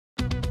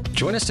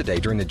Join us today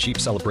during the Jeep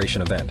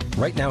Celebration event.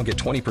 Right now, get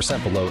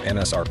 20% below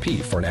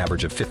MSRP for an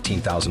average of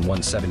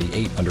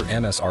 $15,178 under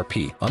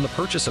MSRP on the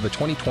purchase of a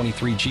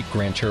 2023 Jeep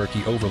Grand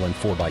Cherokee Overland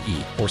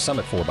 4xE or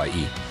Summit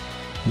 4xE.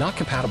 Not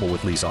compatible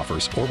with lease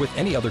offers or with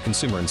any other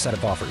consumer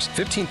incentive offers.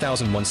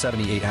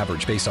 $15,178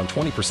 average based on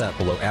 20%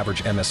 below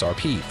average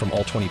MSRP from all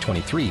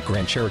 2023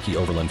 Grand Cherokee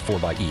Overland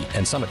 4xE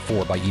and Summit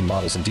 4xE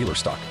models in dealer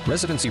stock.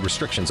 Residency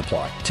restrictions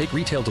apply. Take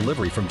retail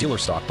delivery from dealer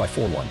stock by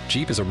 4/1.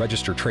 Jeep is a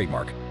registered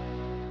trademark.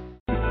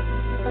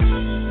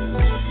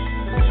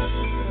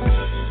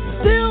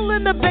 Still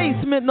in the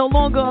basement, no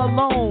longer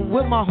alone,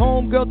 with my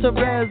homegirl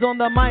Terez on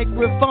the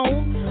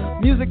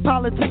microphone. Music,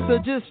 politics, or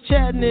just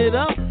chatting it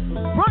up.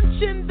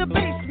 Brunch in the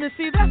basement,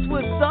 see that's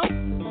what's up.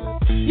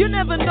 You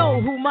never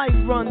know who might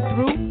run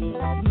through.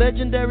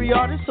 Legendary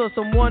artist or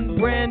someone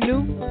brand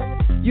new.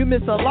 You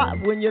miss a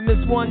lot when you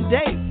miss one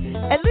day.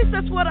 At least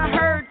that's what I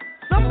heard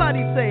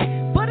somebody say.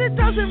 But it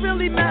doesn't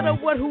really matter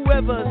what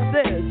whoever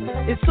says.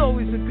 It's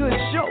always a good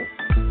show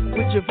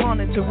with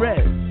JaVonne and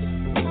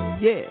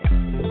Terez. Yeah.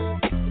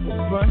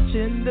 Brunch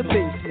in the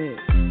basement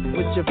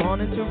with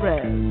JaVonne and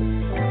Terez.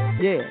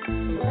 Yeah.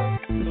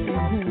 Let's see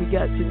who we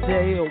got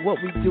today or what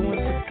we doing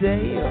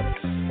today or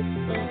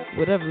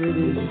whatever it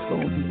is, it's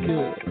going to be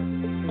good.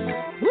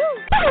 Woo!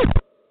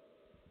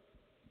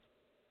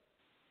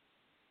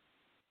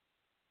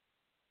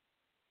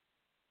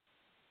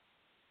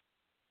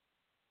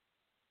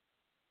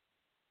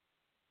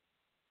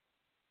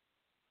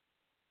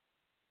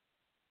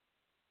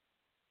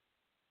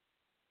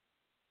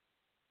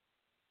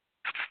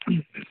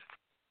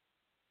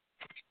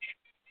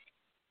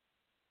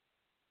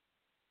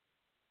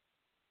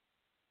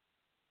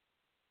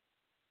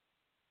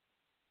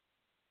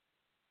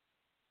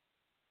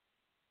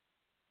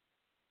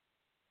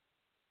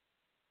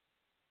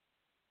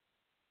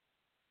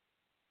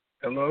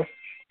 Hello?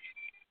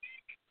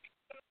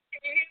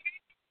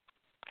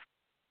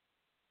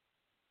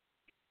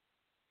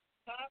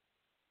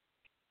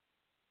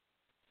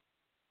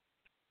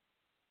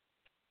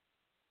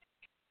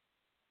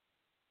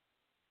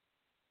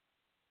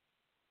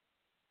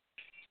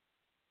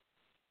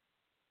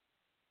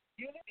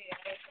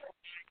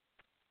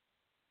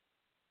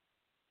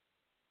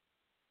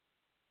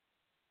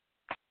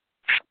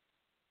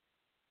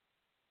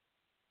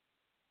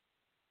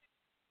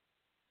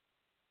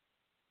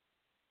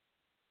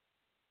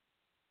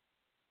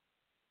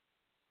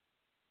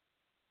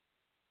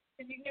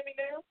 Can you hear me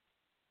now?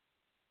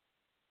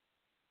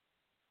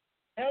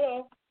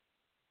 Hello?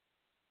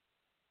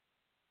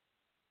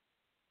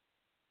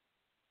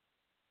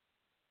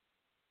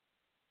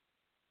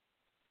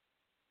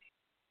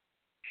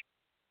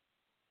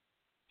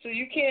 So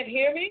you can't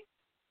hear me?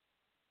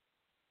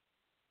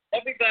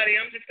 Everybody,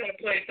 I'm just going to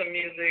play some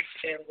music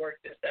and work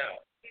this out.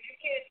 So you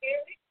can't hear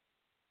me?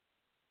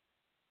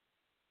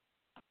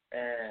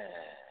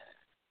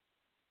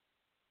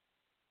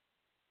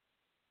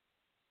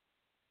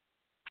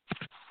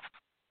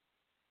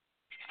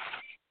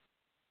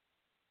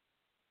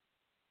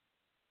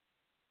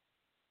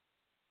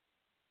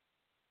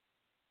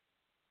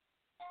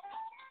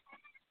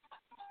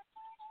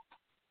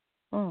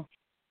 Oh.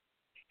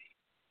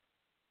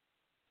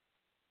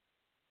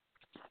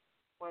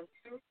 1,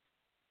 2.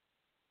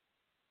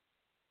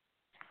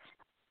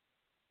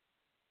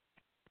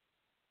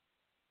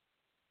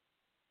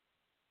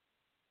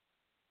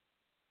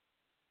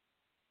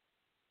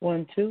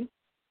 1, 2.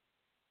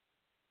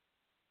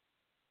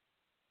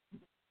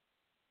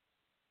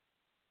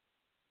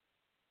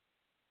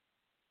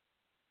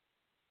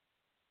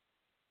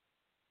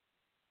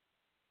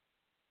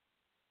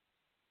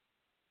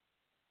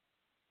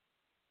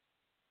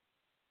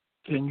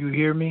 Can you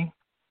hear me?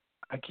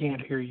 I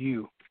can't hear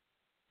you.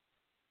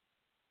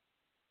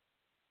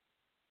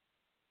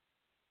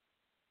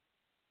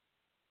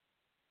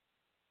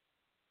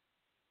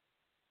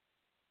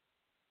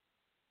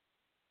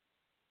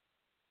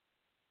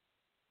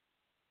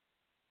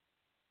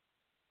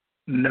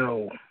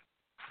 No.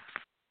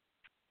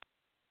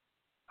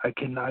 I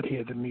cannot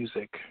hear the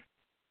music.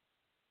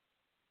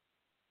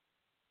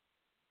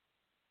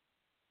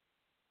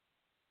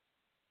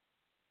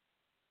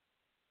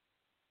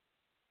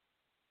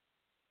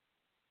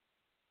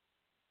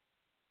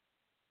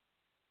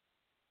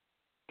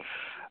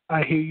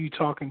 I hear you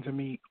talking to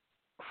me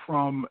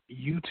from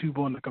YouTube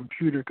on the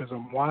computer because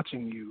I'm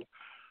watching you,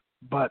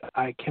 but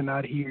I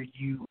cannot hear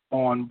you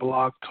on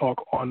Blog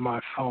Talk on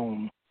my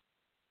phone.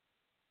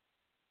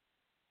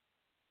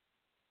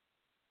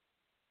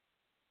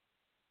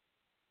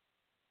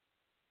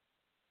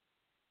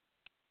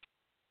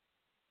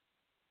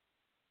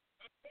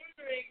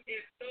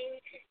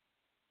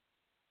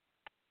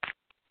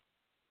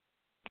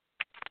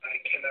 I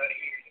cannot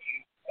hear you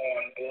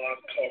on Blog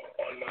Talk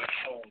on my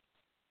phone.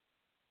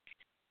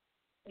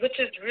 Which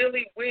is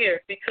really weird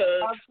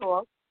because I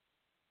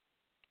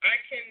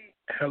can.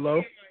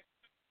 Hello?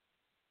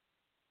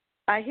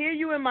 I hear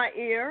you in my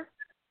ear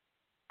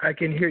I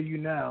can hear you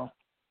now.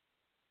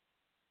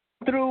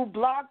 through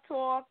Blog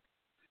Talk.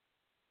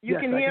 You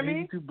Yes, can I hear can me?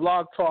 hear you through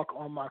Blog Talk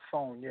on my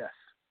phone, yes.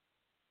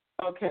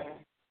 Okay.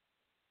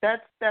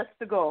 That's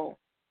the goal.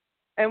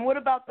 And what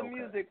about the Okay.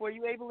 music? Were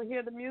you able to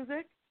hear the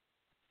music?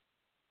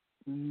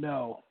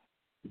 No,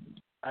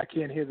 I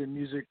can't hear the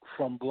music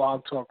from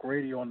Blog Talk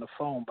Radio on the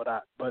phone, but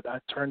I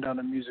turned down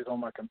the music on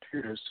my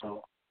computer.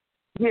 So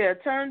Yeah,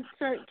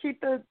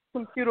 keep the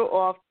computer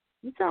off.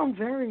 You sound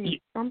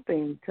very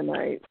something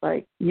tonight,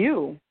 like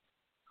you.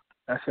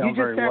 I sound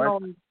very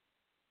sound, what?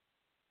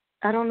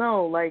 I don't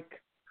know,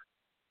 like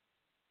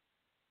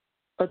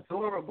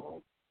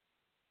adorable.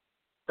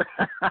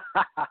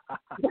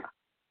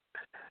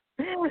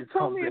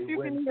 Tell me if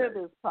you can hear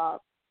this,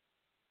 Pop.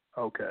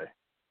 Okay.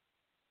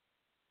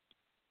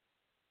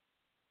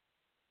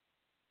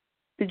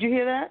 Did you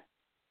hear that?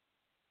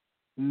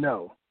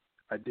 No,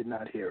 I did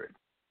not hear it.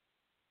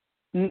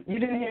 You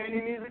didn't hear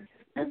any music?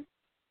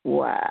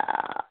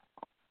 Wow.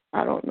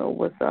 I don't know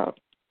what's up.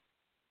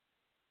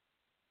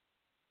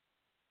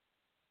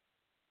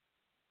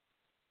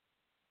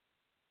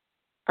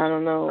 I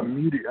don't know.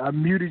 I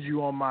muted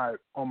you on my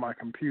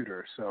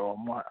computer, so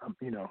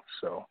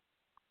so.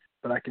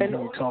 But I can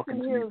hear you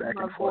talking to me back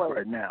and forth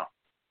right now.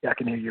 Yeah, I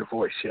can hear your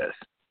voice. Yes.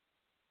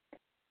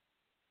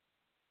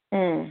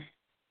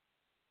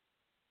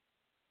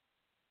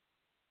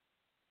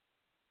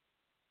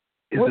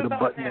 Is what it a about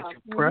button now? that you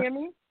Can press? you hear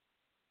me?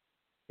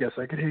 Yes,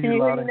 I can hear you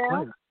loud and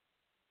clear.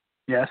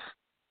 Yes.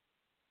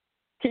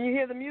 Can you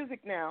hear the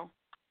music now?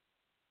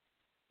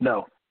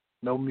 No,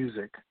 no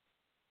music.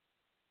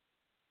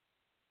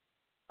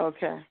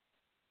 Okay.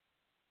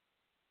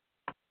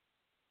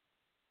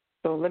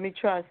 So let me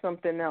try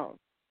something else.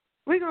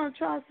 We're going to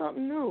try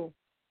something new.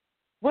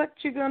 What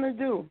you going to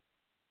do?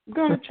 We're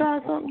going to try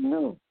something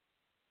new.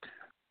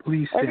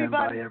 Please stand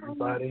by,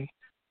 everybody.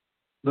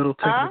 Little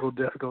technical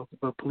difficulty,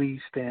 but please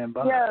stand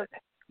by.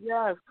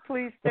 Yes,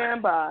 please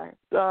stand by.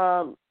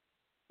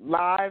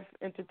 Live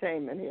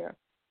entertainment here.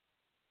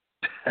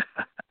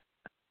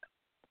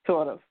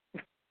 Sort of.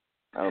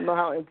 I don't know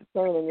how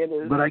entertaining it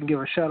is. But I can give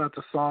a shout out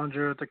to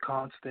Sandra, to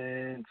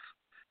Constance,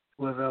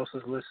 whoever else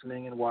is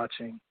listening and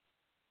watching.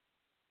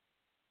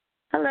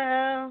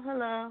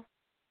 Hello.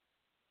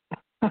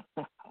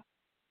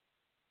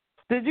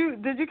 Did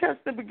you catch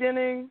the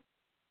beginning?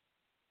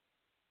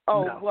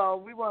 Oh, no. Well,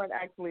 we weren't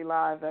actually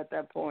live at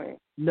that point.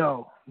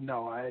 No,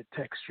 I had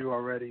texted you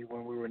already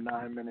when we were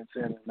 9 minutes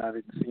in, and I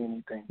didn't see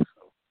anything.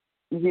 So.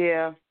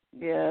 Yeah,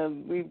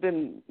 it's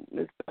been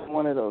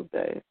one of those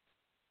days.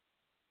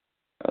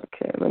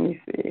 Okay, let me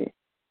see.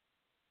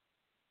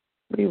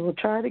 We will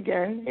try it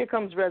again. Here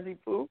comes Resi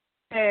Poo.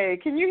 Hey,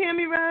 can you hear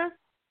me, Rez?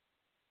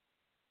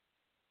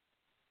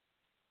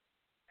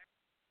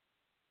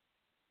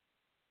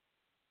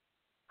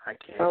 I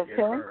can't hear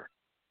her.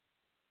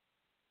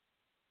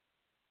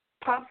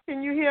 Pops,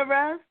 can you hear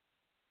Rez?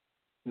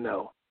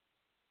 No.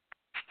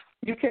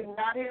 You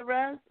cannot hear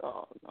Rez?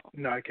 Oh, no.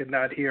 No, I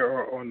cannot hear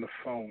her on the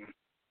phone.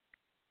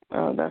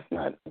 Oh, that's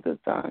not a good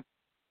sign.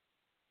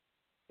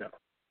 No.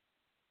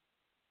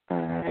 All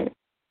right.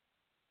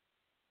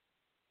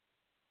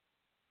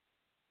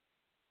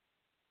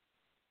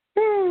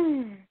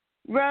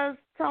 Rez,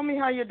 tell me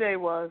how your day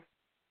was.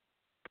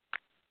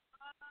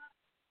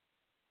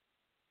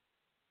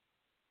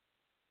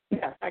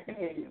 Yes, I can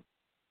hear you.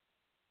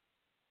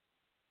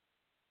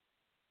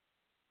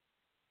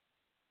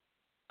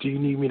 Do you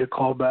need me to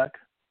call back?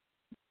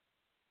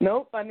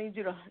 Nope, I need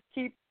you to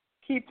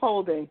keep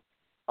holding.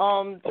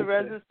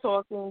 Terez is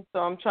talking, so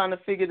I'm trying to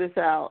figure this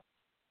out.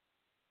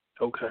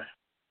 Okay.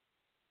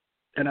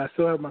 And I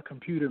still have my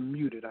computer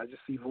muted. I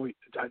just see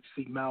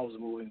mouths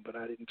moving, but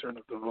I didn't turn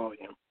up the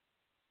volume.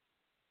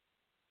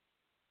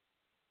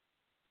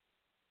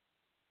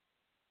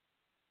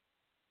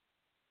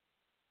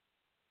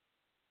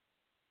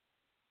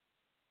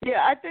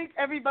 Yeah, I think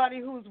everybody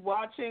who's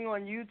watching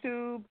on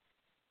YouTube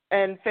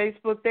and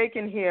Facebook, they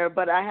can hear,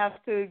 but I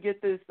have to get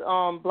this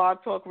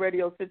Blog Talk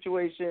Radio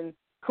situation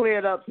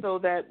cleared up so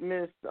that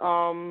Miss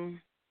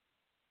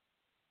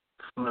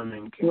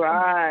Fleming can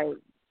right,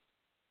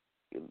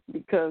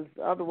 because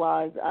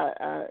otherwise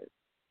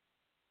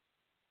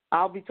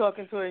I'll be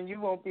talking to her and you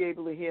won't be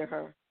able to hear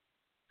her.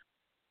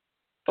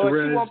 Or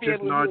Terez, she won't be just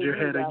able to nod hear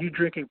your head. you. Are you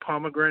drinking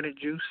pomegranate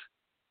juice?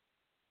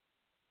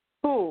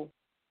 Who?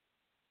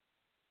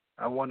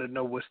 I want to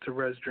know, was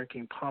Terez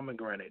drinking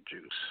pomegranate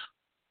juice?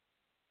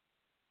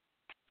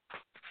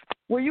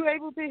 Were you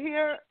able to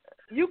hear?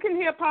 You can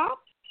hear Pop?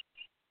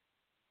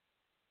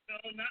 No,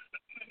 not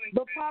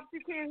But Pop,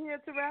 you can't hear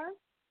Terez?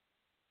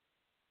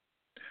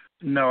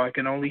 No, I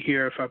can only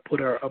hear if I put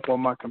her up on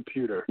my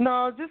computer.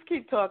 No, just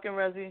keep talking,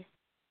 Rezi.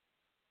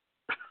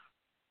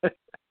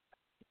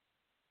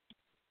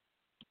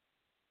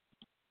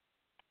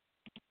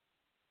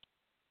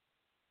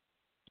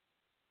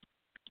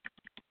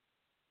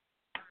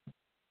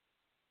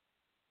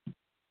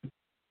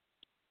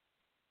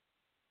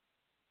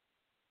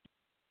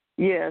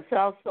 Yeah,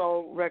 South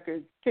Soul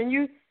Records. Can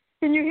you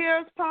hear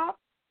us, Pop?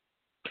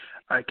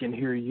 I can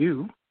hear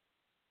you.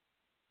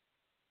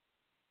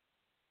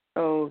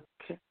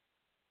 Okay.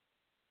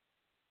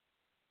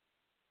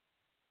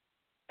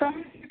 Tell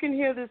me if you can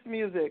hear this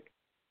music.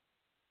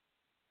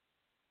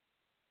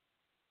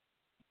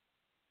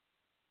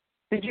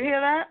 Did you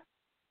hear that?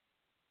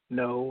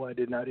 No, I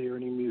did not hear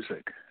any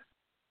music.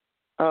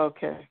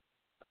 Okay.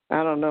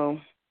 I don't know.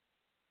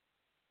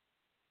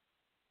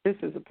 This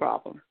is a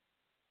problem.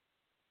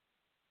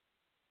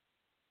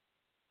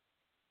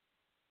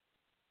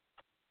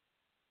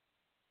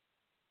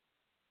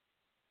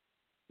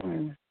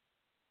 Mm.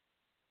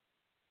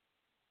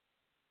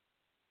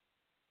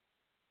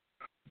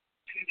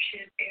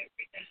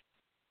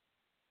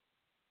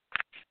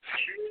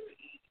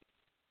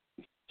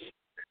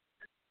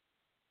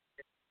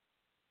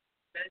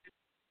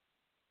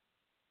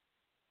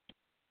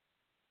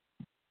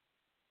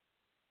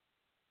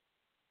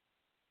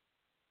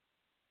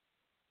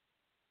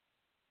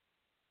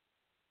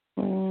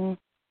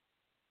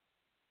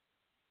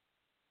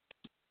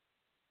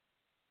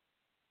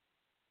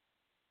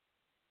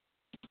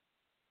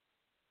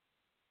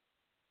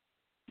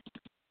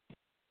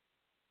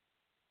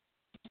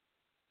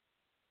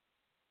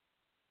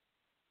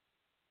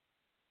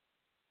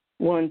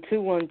 One,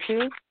 two, 1,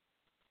 2.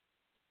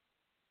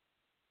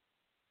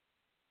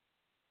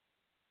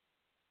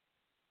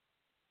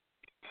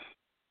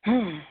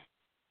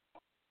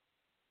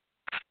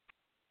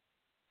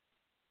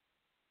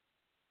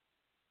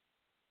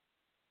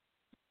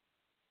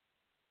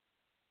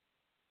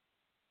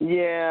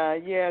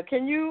 Yeah.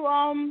 Can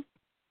you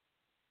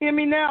hear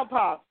me now,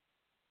 Pop?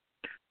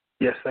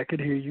 Yes, I could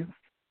hear you.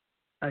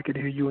 I could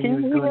hear you when Can you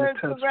was you doing hear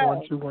the test. Terez?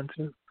 1, 2, 1,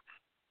 2.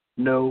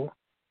 No,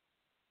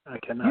 I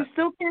cannot. You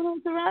still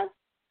can't hear Terez?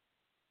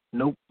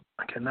 Nope,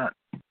 I cannot.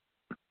 Oh,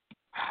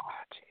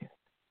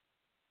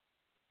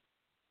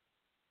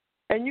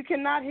 and you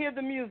cannot hear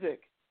the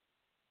music?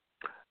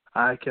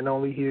 I can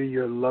only hear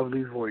your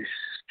lovely voice,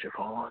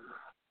 JaVonne.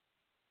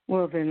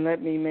 Well, then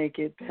let me make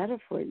it better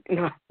for you.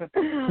 No.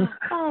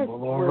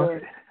 Well, all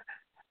right.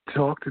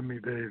 Talk to me,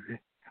 baby.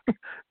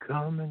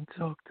 Come and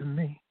talk to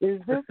me. Is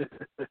this?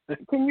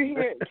 Can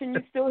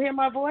you still hear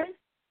my voice?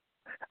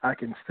 I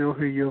can still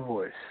hear your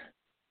voice.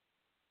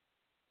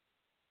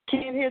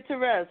 Can't hear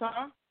Terez,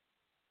 huh?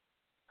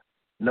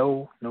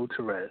 No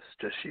Terez,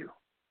 just you.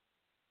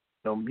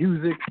 No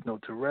music, no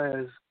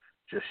Terez,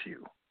 just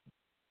you.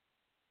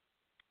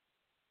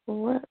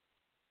 What?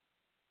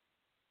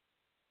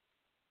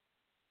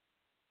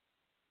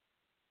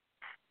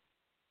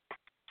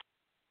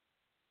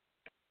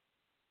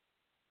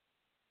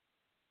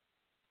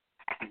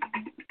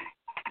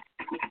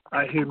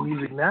 I hear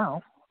music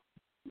now.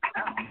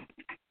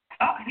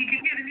 Oh, he can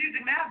hear the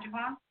music now,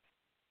 JaVonne.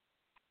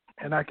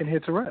 And I can hear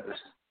Terez.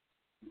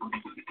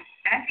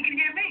 And he can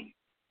hear me.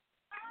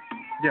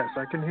 Yes,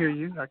 I can hear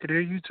you. I can hear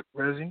you,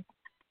 Terez.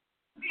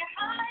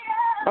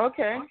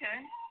 Okay.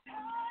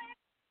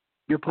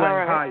 You're playing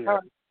right. higher.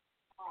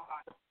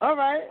 All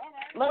right.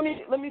 Let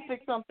me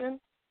fix something.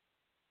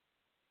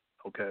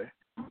 Okay.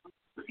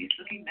 He's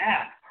looking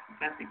now.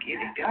 About to get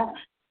it going.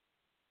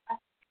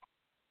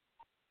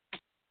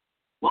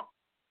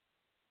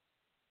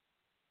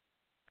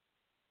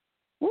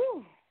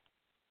 Woo.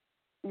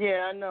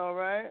 Yeah, I know,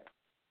 right?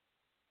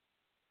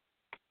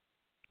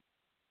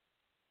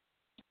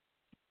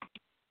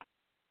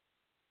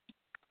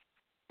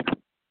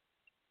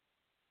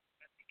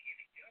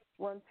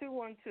 One, two,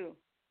 1, 2.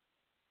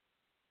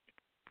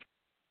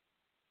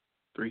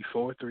 3,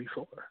 4, 3,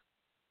 4.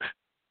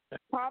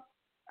 Pop,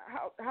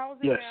 how's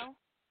it Yes. now?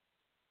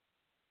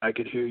 I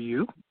could hear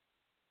you.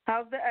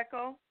 How's the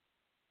echo?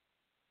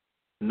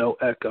 No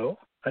echo.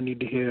 I need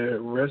to hear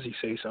Rezi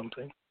say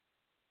something.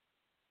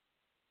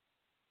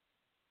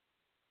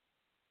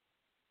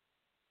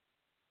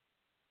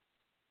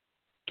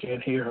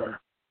 Can't hear her.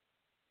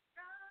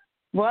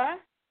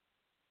 What?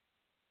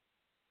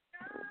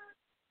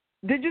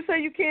 Did you say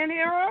you can't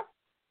hear her?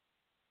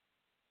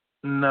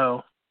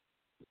 No.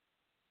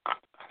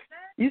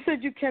 You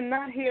said you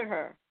cannot hear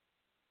her.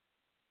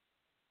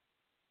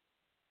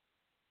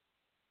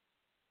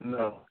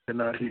 No,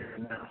 cannot hear her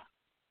now.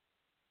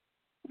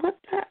 What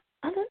the?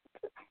 I don't...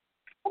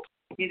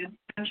 You didn't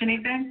touch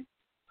anything?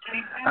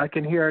 I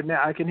can hear her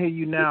now. I can hear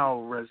you now,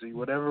 Rezi.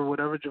 Whatever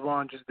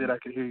JaVonne just did, I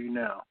can hear you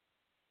now.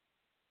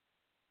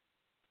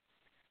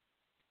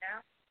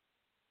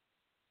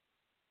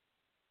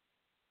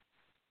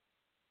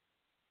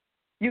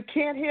 You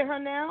can't hear her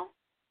now?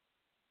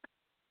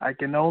 I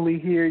can only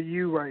hear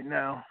you right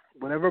now.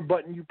 Whatever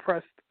button you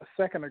pressed a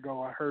second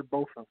ago, I heard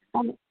both of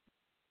them.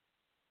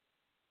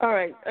 All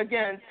right.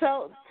 Again,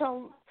 tell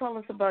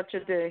us about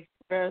your day,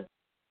 Rez.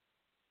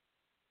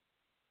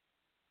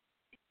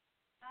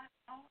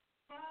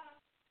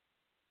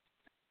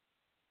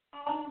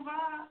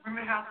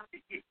 Remember how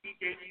DJ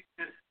used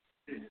to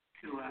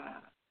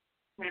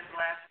play the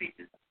last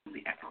speeches to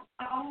the echo?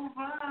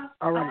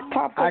 All right.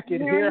 Papa, I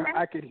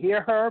could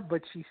hear her,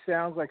 but she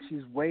sounds like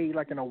she's way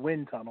like in a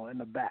wind tunnel in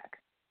the back.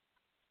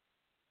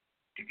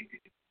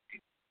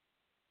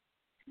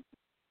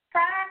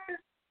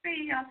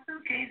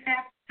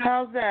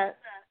 How's that?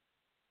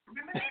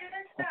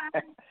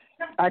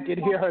 I could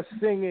hear her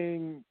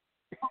singing.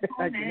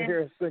 I can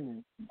hear her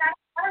singing.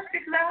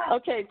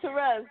 Okay,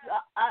 Terez,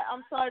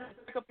 I'm sorry to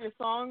pick up your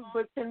song,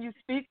 but can you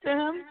speak to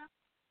him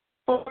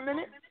for a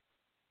minute?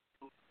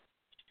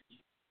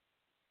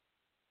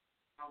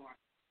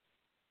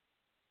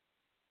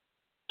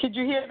 Could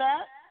you hear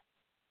that?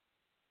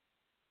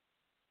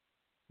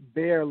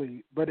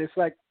 Barely, but it's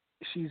like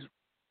she's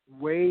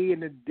way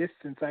in the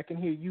distance. I can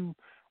hear you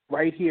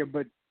right here,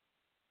 but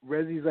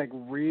Reggie's like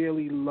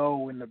really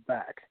low in the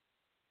back.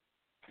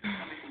 Can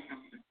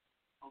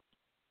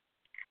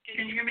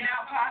you hear me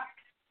now, Pop?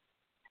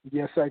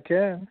 Yes, I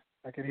can.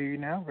 I can hear you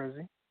now,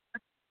 Reggie.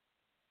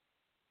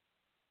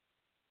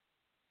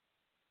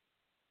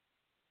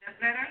 That's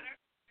better?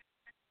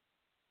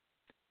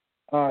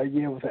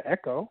 Yeah, with an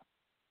echo.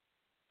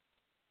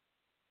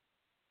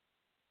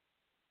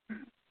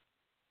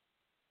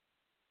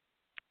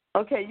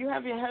 Okay, you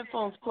have your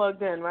headphones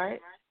plugged in, right?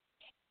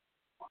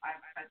 Well, I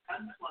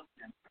unplugged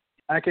them.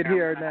 I can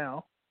hear her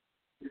now.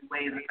 It's way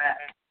in the back.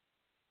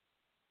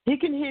 He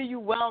can hear you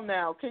well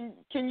now.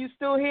 Can you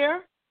still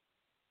hear?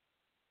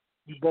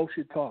 You both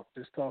should talk.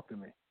 Just talk to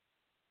me. 1,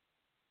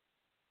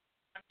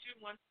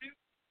 2, 1, 2.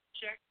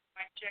 Check.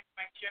 Mic check.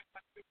 Mic check.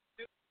 1,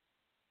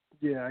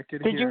 2, 2. Yeah, I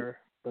could Did hear you? her,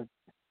 but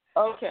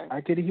Okay.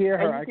 I could hear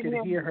her. And I you could can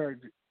hear hear her.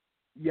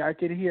 Yeah, I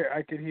could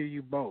hear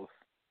you both.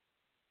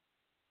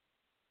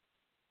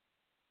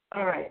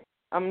 All right.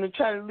 I'm going to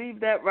try to leave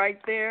that right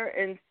there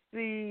and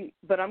see,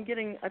 but I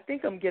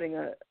think I'm getting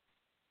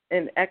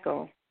an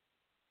echo.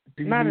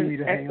 Do you Not need an me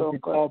to hang echo, up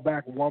and but- call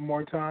back one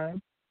more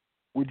time?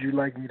 Would you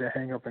like me to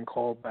hang up and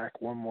call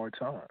back one more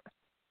time?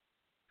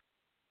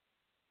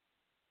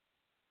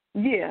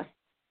 Yeah.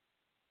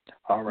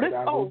 All right,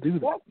 I will do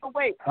that.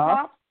 Wait, Huh?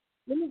 Pop,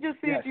 let me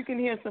just see Yes. if you can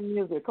hear some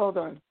music. Hold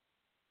on.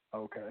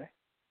 Okay.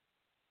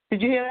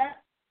 Did you hear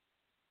that?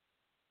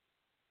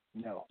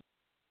 No.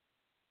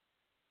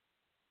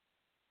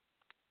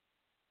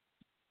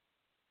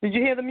 Did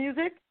you hear the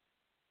music?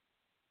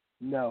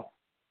 No.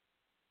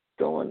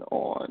 Going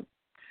on.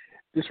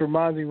 This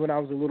reminds me when I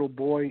was a little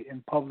boy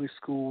in public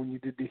school when you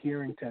did the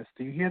hearing test.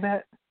 Do you hear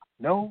that?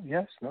 No,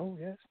 yes, no,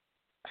 yes.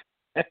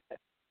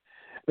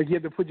 Like you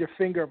had to put your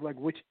finger up like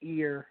which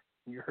ear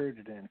you heard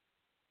it in.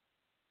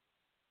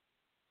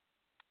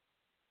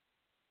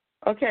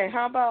 Okay,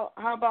 how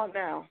about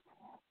now?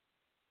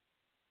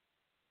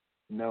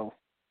 No.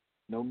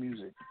 No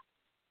music.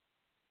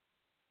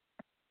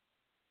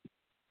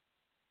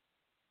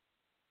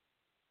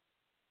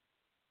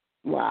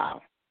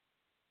 Wow.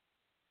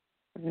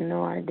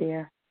 No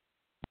idea.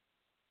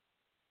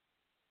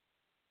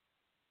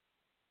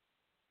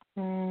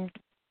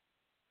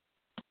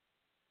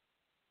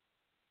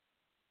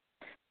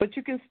 But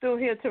you can still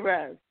hear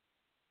Terez.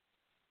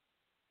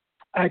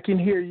 I can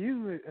hear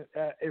you.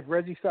 If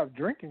Reggie stopped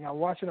drinking, I'll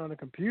watch it on the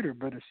computer,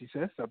 but if she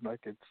says something, I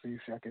could see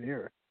if I can hear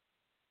her.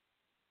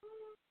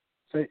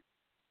 So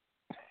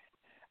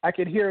I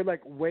could hear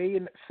like way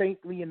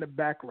faintly in the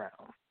background.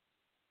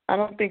 I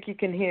don't think he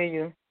can hear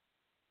you.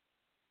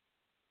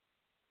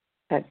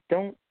 I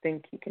don't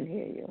think he can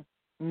hear you.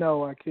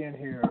 No, I can't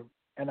hear her.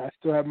 And I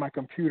still have my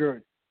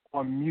computer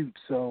on mute,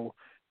 so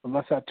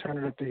unless I turn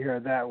it up to hear her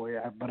that way,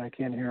 but I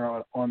can't hear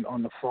her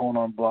on the phone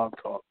on Blog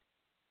Talk.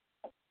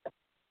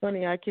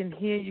 Funny, I can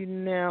hear you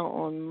now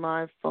on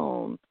my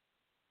phone.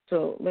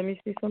 So let me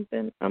see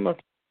something. I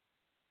must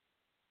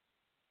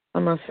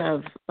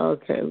have.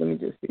 Okay, let me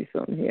just see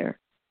something here.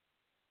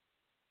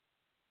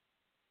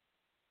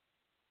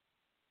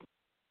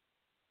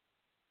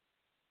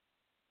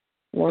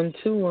 One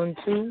two one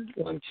two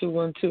 1 2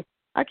 1 2.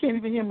 I can't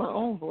even hear my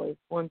own voice.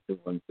 1 2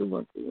 1 2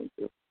 1 2 1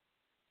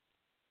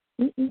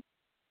 2. Mm-mm.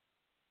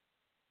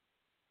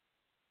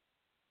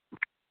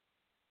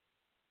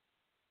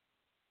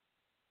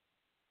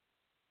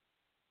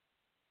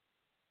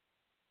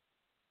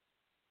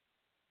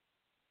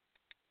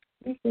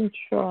 We can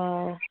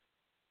try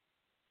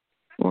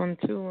 1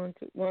 2 1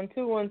 2 1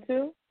 2 1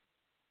 2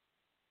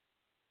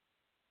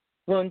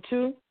 1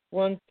 2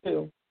 1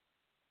 2.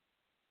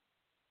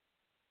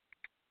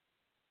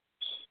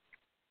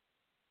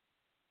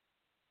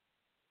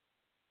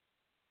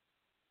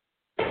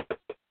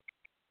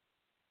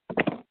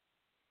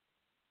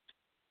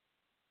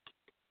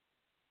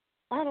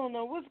 I don't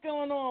know what's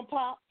going on,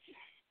 Pop.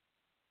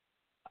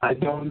 I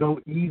don't know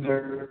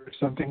either.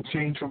 Something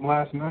changed from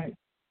last night.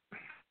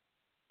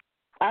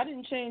 I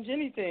didn't change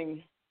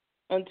anything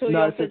until No,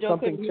 y'all I said said y'all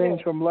something couldn't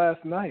changed hear. from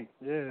last night.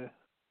 Yeah.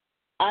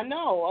 I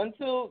know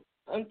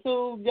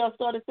until y'all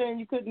started saying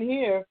you couldn't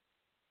hear,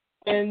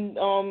 and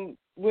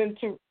went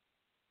to.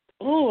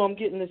 Oh, I'm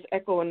getting this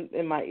echo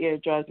in my ear.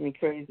 It drives me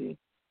crazy.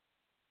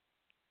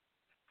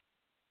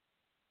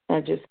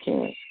 I just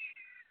can't.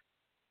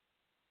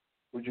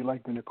 Would you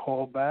like me to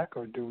call back,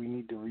 or do we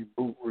need to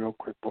reboot real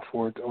quick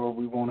before, or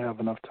we won't have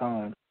enough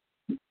time?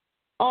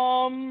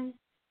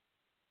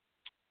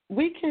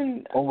 We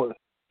can. Or,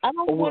 I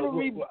don't want to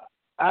reboot.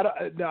 I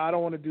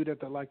don't want to do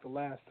that like the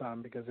last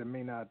time because it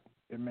may not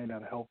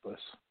help us.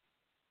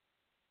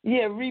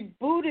 Yeah,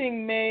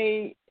 rebooting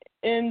may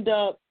end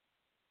up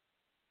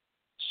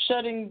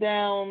shutting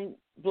down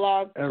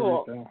Blog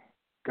Talk. Everything.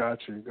 Got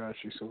you.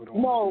 So we don't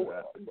want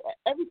to do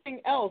that.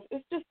 Everything else.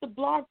 It's just the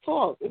Blog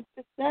Talk. It's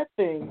just that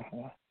thing.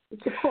 Uh-huh.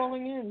 It's a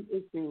calling in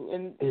issue.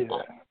 And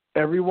Yeah.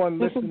 Everyone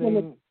this is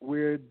listening,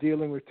 we're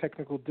dealing with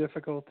technical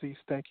difficulties.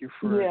 Thank you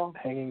for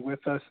hanging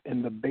with us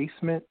in the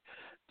basement.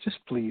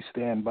 Just please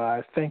stand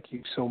by. Thank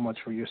you so much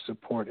for your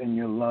support and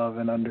your love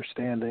and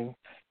understanding.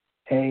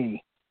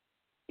 Hey,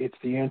 it's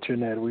the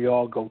internet. We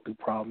all go through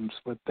problems,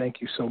 but thank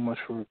you so much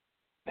for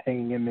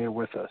hanging in there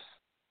with us.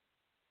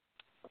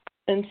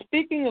 And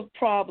speaking of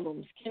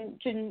problems, can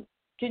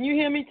you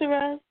hear me,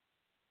 Terez?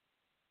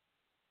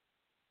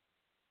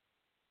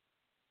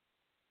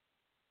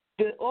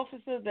 The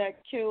officer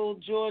that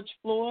killed George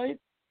Floyd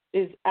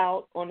is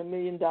out on $1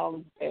 million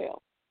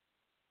bail.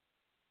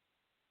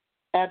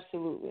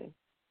 Absolutely.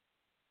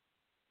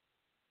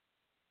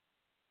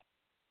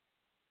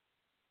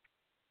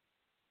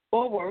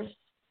 Or worse.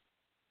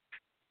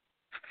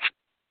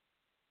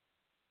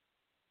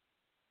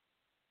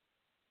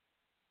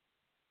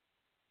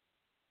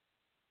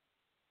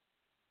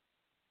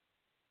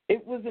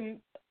 It was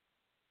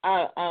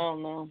I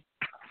don't know.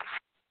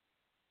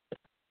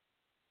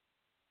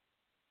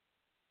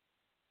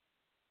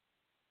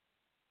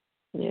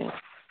 Yeah.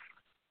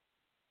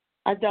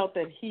 I doubt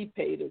that he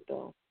paid it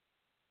though.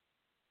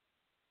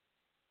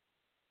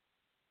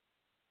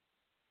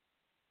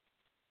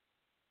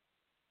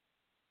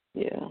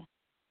 Yeah.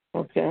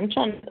 Okay. I'm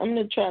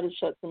gonna try to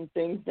shut some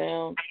things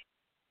down.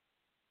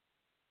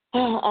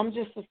 I'm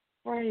just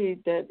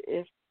afraid that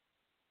if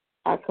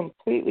I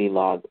completely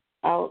log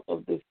out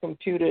of this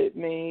computer, it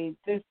may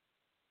disconnect.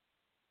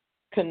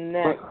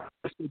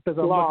 Because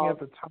I'm looking at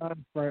the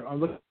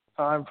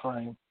time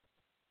frame.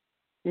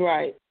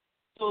 Right.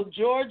 So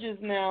George is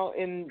now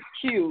in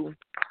queue.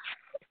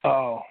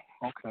 Oh,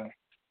 okay.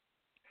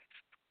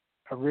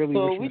 I really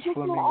wish Miss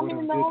Fleming would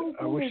have did.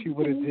 I wish she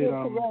would have did.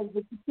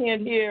 But you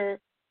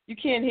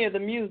can't hear the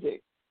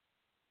music.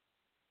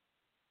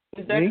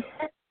 Is that me?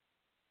 correct?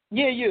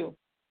 Yeah, you.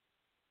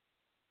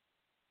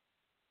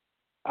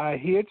 I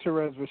hear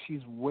Terez, but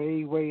she's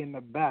way, way in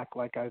the back.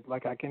 Like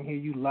I can hear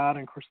you loud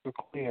and crystal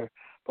clear.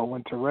 But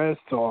when Terez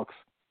talks,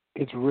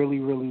 it's really,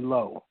 really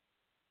low.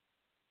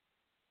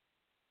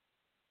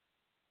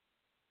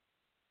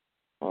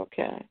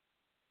 Okay.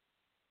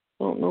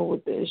 Don't know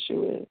what the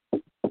issue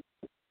is.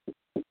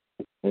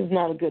 It's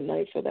not a good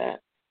night for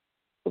that.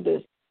 For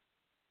this.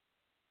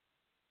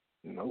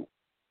 Nope.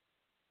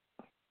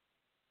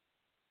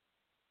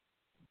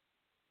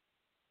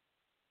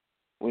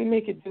 We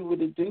make it do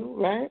what it do,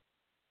 right?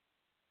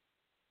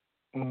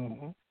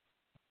 Mm-hmm.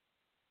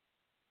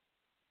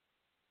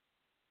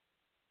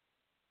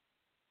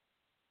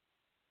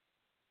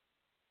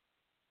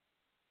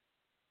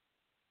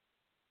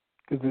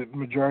 Because the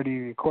majority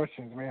of your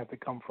questions may have to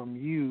come from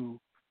you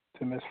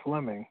to Miss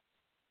Fleming.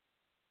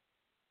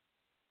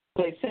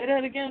 Wait, say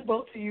that again.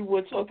 Both of you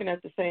were talking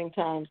at the same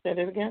time. Say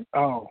that again.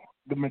 Oh,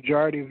 the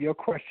majority of your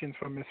questions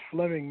from Miss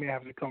Fleming may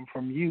have to come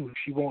from you.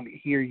 She won't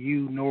hear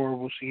you, nor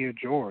will she hear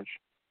George.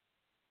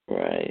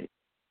 Right.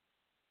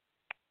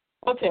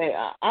 Okay,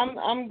 I'm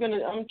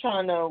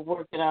trying to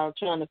work it out,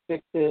 trying to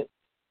fix it.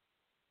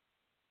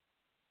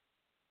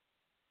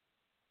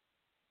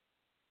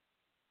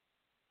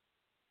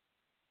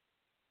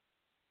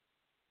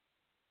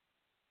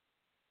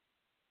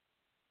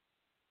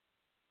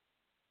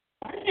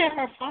 I hear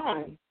her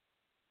fine.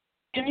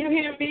 Can you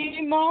hear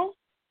me, Mo?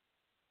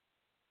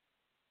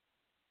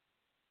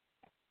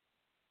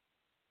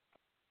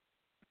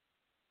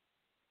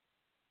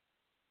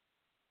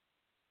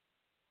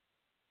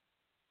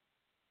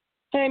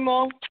 Hey,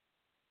 Mo.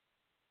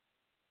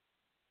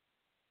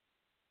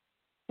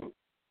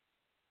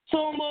 So,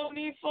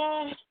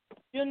 Monifa,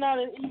 you're not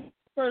an easy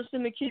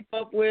person to keep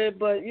up with,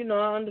 but,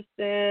 I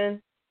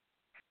understand.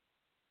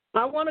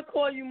 I want to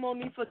call you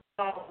Monifa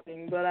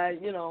Darling, but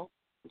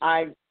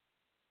I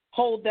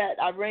hold that,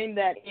 I rein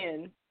that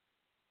in.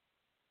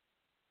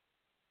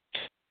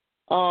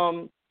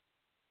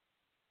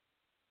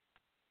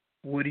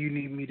 What do you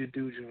need me to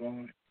do,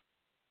 JaVonne?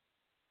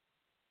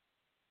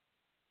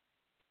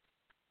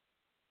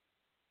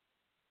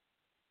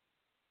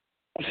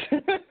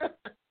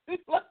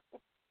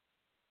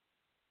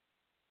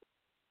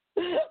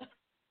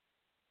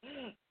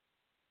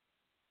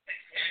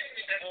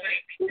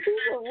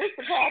 What's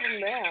the problem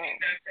now?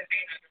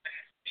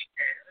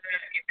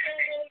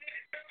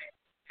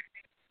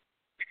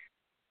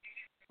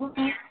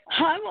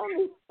 I'm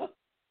on.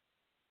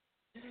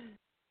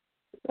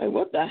 Like,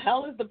 what the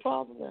hell is the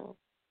problem now?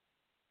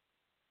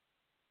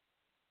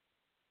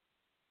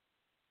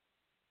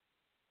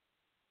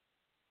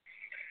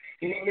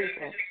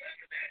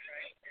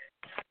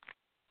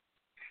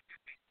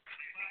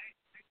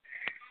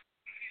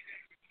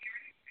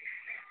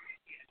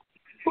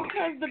 Who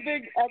has the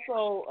big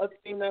echo,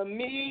 Athena?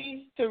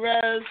 Me,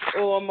 Terez,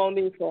 or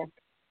Monifa?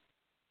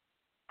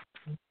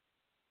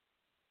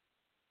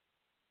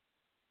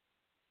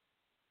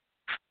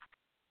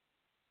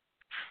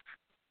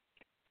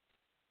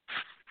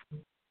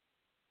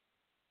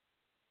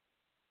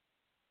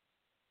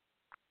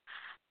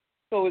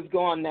 So it's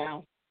gone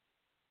now.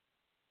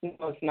 No,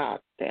 it's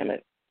not. Damn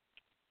it.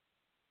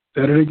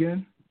 Said it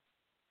again?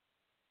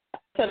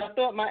 said I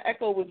thought my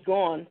echo was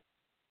gone.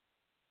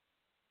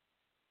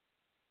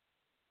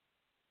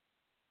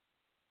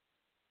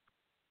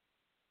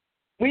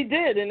 We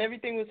did, and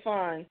everything was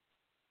fine.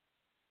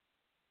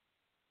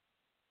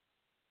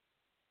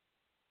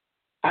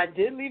 I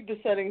did leave the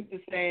settings the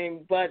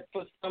same, but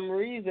for some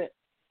reason,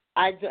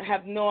 I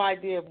have no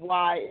idea of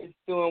why it's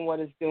doing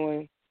what it's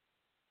doing.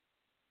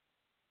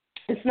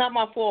 It's not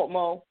my fault,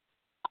 Mo.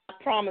 I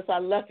promise I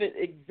left it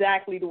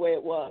exactly the way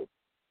it was.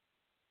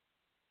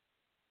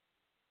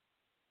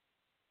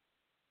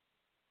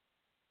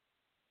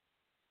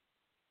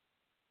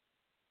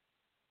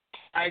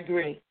 I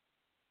agree.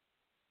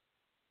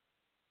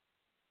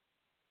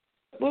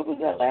 What was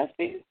that last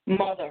piece?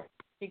 Mother.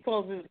 He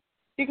calls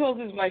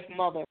his wife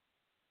mother.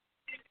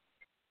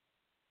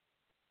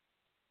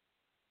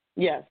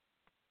 Yes.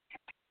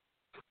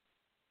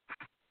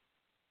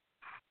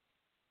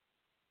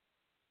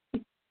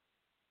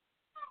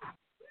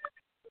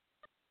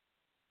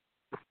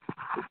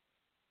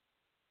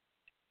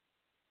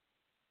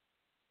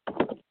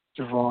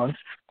 JaVonne.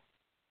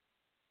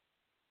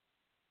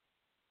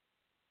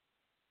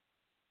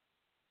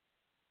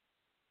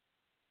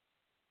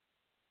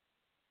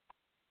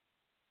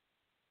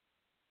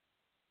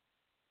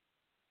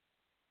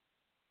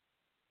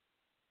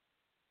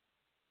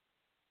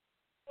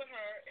 Put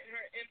her in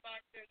her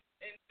inbox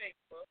in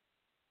Facebook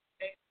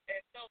and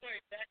tell her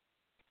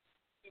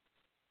exactly.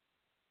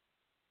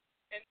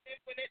 And then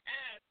when it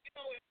asks, it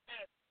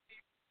asks,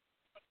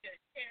 okay,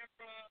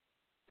 camera,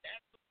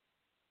 that's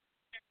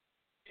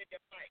in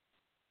your mic.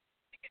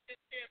 You can just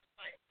share the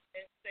mic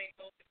and say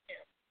go to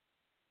camera.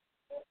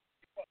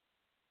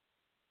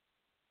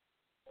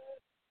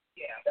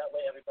 Yeah, that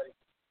way everybody,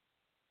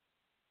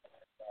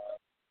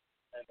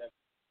 and then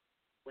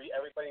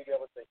everybody be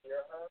able to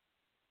hear her.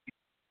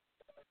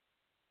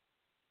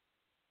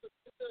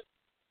 The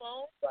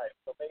phone? Right.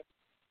 So maybe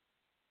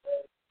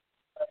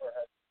whoever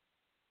has.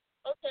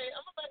 Okay,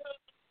 I'm gonna let her.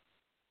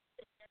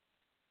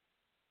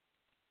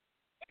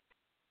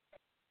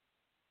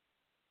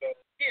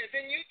 Yeah,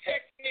 then you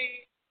text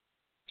me.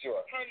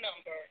 Sure. Her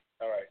number.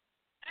 All right.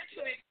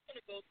 Actually, I'm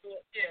gonna go through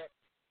it.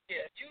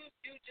 Yeah.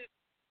 You just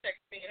text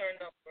me her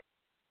number,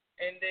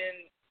 and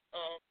then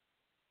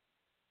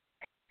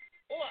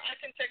or I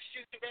can text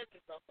you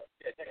Terez's number.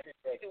 Yeah, text me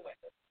Terez's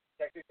number.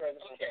 Text me Terez's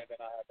number, and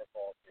then I have her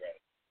call you ready.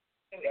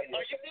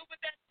 Are you good with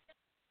that?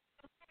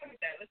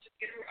 Let's just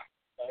get her out.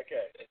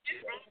 Okay. Let's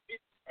get her out.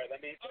 All right.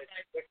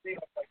 Let's see.